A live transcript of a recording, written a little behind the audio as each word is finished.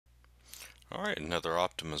Alright, another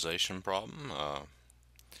optimization problem.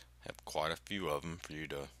 Have quite a few of them for you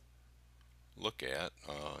to look at.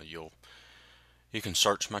 You can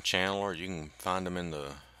search my channel or you can find them in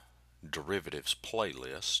the derivatives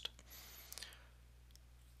playlist.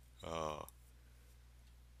 Uh,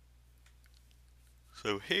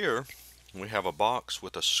 so here we have a box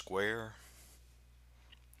with a square,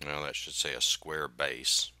 well that should say a square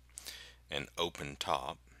base, and open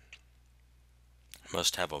top.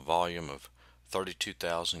 Must have a volume of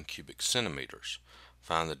 32,000 cubic centimeters.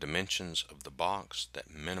 Find the dimensions of the box that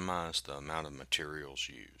minimize the amount of materials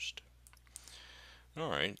used.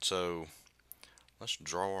 Alright, so let's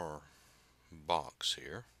draw our box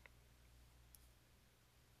here.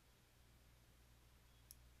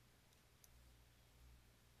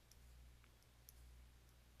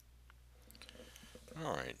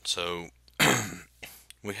 Alright, so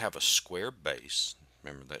we have a square base.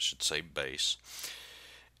 Remember, that should say base.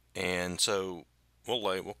 And so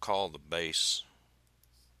we'll call the base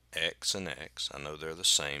x and x. I know they're the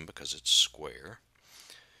same because it's square.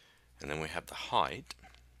 And then we have the height.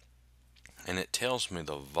 And it tells me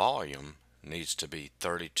the volume needs to be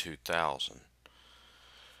 32,000.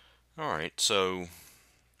 Alright, so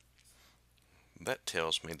that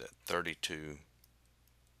tells me that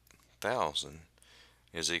 32,000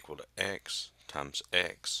 is equal to x times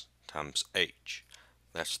h.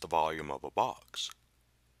 That's the volume of a box.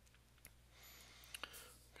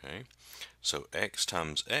 Okay, so x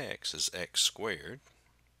times x is x squared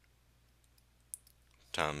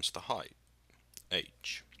times the height,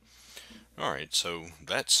 h. Alright, so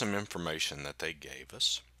that's some information that they gave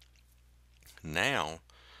us. Now,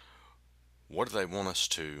 what do they want us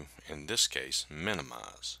to, in this case,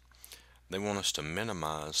 minimize? They want us to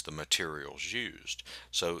minimize the materials used.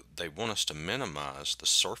 So they want us to minimize the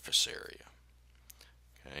surface area.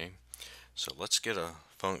 Okay, so let's get a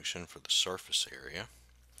function for the surface area.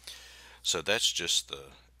 So that's just the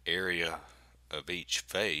area of each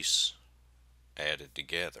face added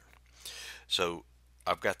together. So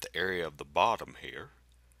I've got the area of the bottom here,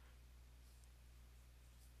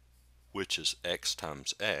 which is x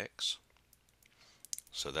times x.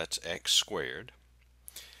 So that's x squared.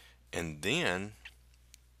 And then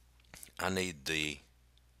I need the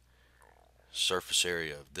surface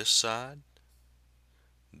area of this side,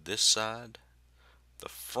 the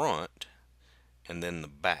front, and then the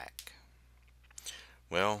back.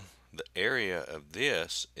 Well, the area of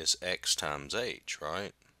this is x times h,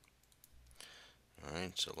 right?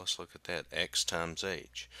 Alright, so let's look at that, x times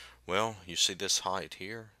h. Well, you see this height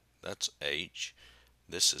here? That's h.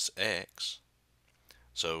 This is x.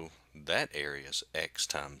 So that area is x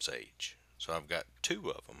times h. So I've got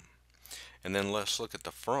two of them. And then let's look at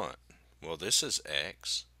the front. Well, this is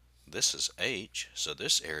x. This is h. So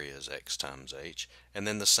this area is x times h. And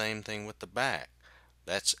then the same thing with the back.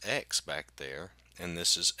 That's x back there. And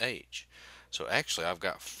this is h. So actually I've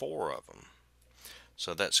got four of them.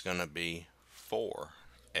 So that's going to be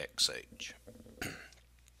 4xh.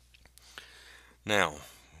 Now,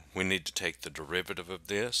 we need to take the derivative of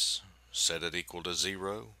this, set it equal to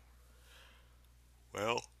 0.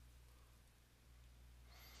 Well,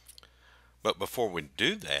 but before we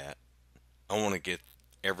do that, I want to get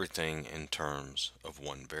everything in terms of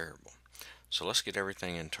one variable. So let's get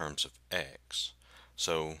everything in terms of x.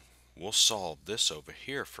 So we'll solve this over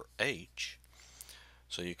here for h.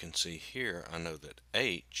 So you can see here, I know that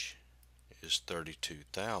h is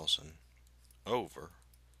 32,000 over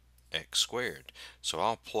x squared. So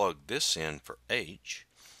I'll plug this in for h.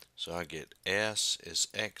 So I get s is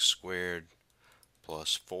x squared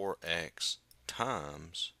plus 4x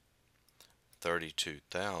times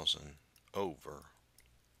 32,000 over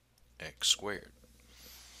x squared.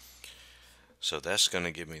 So that's going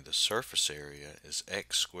to give me the surface area is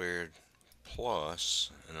x squared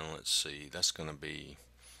plus, and then let's see, that's going to be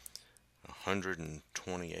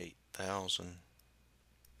 128,000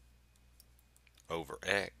 over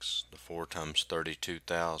x. The 4 times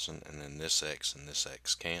 32,000, and then this x and this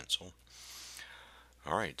x cancel.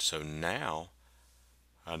 Alright, so now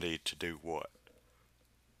I need to do what?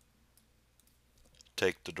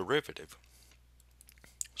 Take the derivative.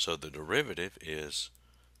 So the derivative is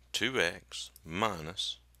 2x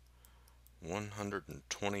minus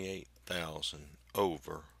 128,000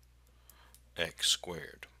 over x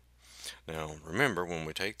squared. Now remember, when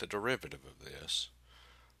we take the derivative of this,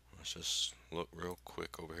 let's just look real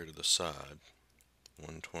quick over here to the side.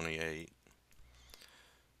 128,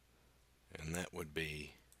 and that would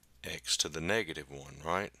be x to the negative 1,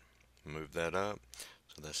 right? Move that up.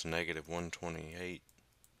 So that's negative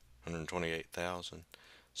 128,000.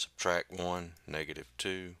 Subtract 1, negative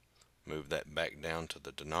 2. Move that back down to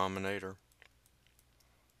the denominator.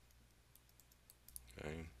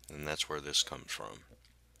 Okay, and that's where this comes from.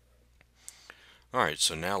 Alright,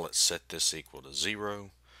 so now let's set this equal to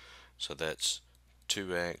 0. So that's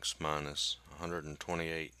 2x minus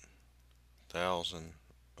 128,000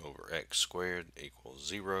 over x squared equals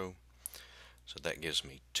 0. So that gives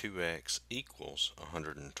me 2x equals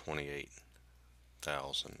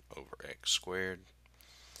 128,000 over x squared.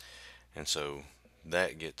 And so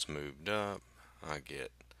that gets moved up. I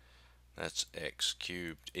get that's x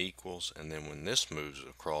cubed equals, and then when this moves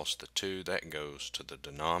across the 2, that goes to the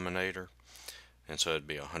denominator. And so it'd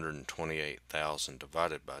be 128,000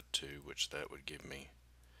 divided by 2, which that would give me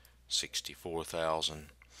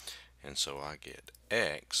 64,000. And so I get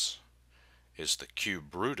x is the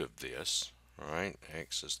cube root of this, right?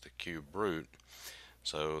 X is the cube root.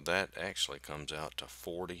 So that actually comes out to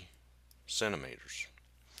 40 centimeters.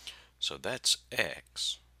 So that's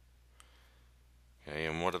x. Okay,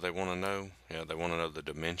 and what do they want to know? Yeah, they want to know the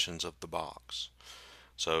dimensions of the box.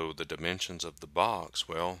 So the dimensions of the box,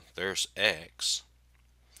 well, there's x.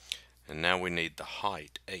 And now we need the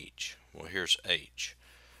height, h. Well, here's h.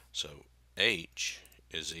 So h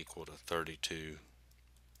is equal to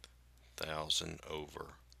 32,000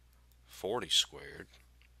 over 40 squared.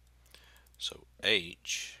 So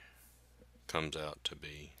h comes out to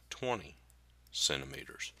be 20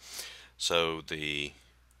 centimeters. So the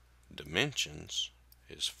dimensions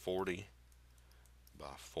is 40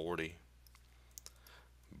 by 40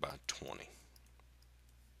 by 20.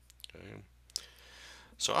 Okay.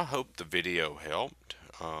 So I hope the video helped.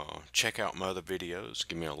 Check out my other videos.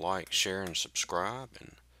 Give me a like, share, and subscribe.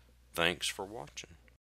 And thanks for watching.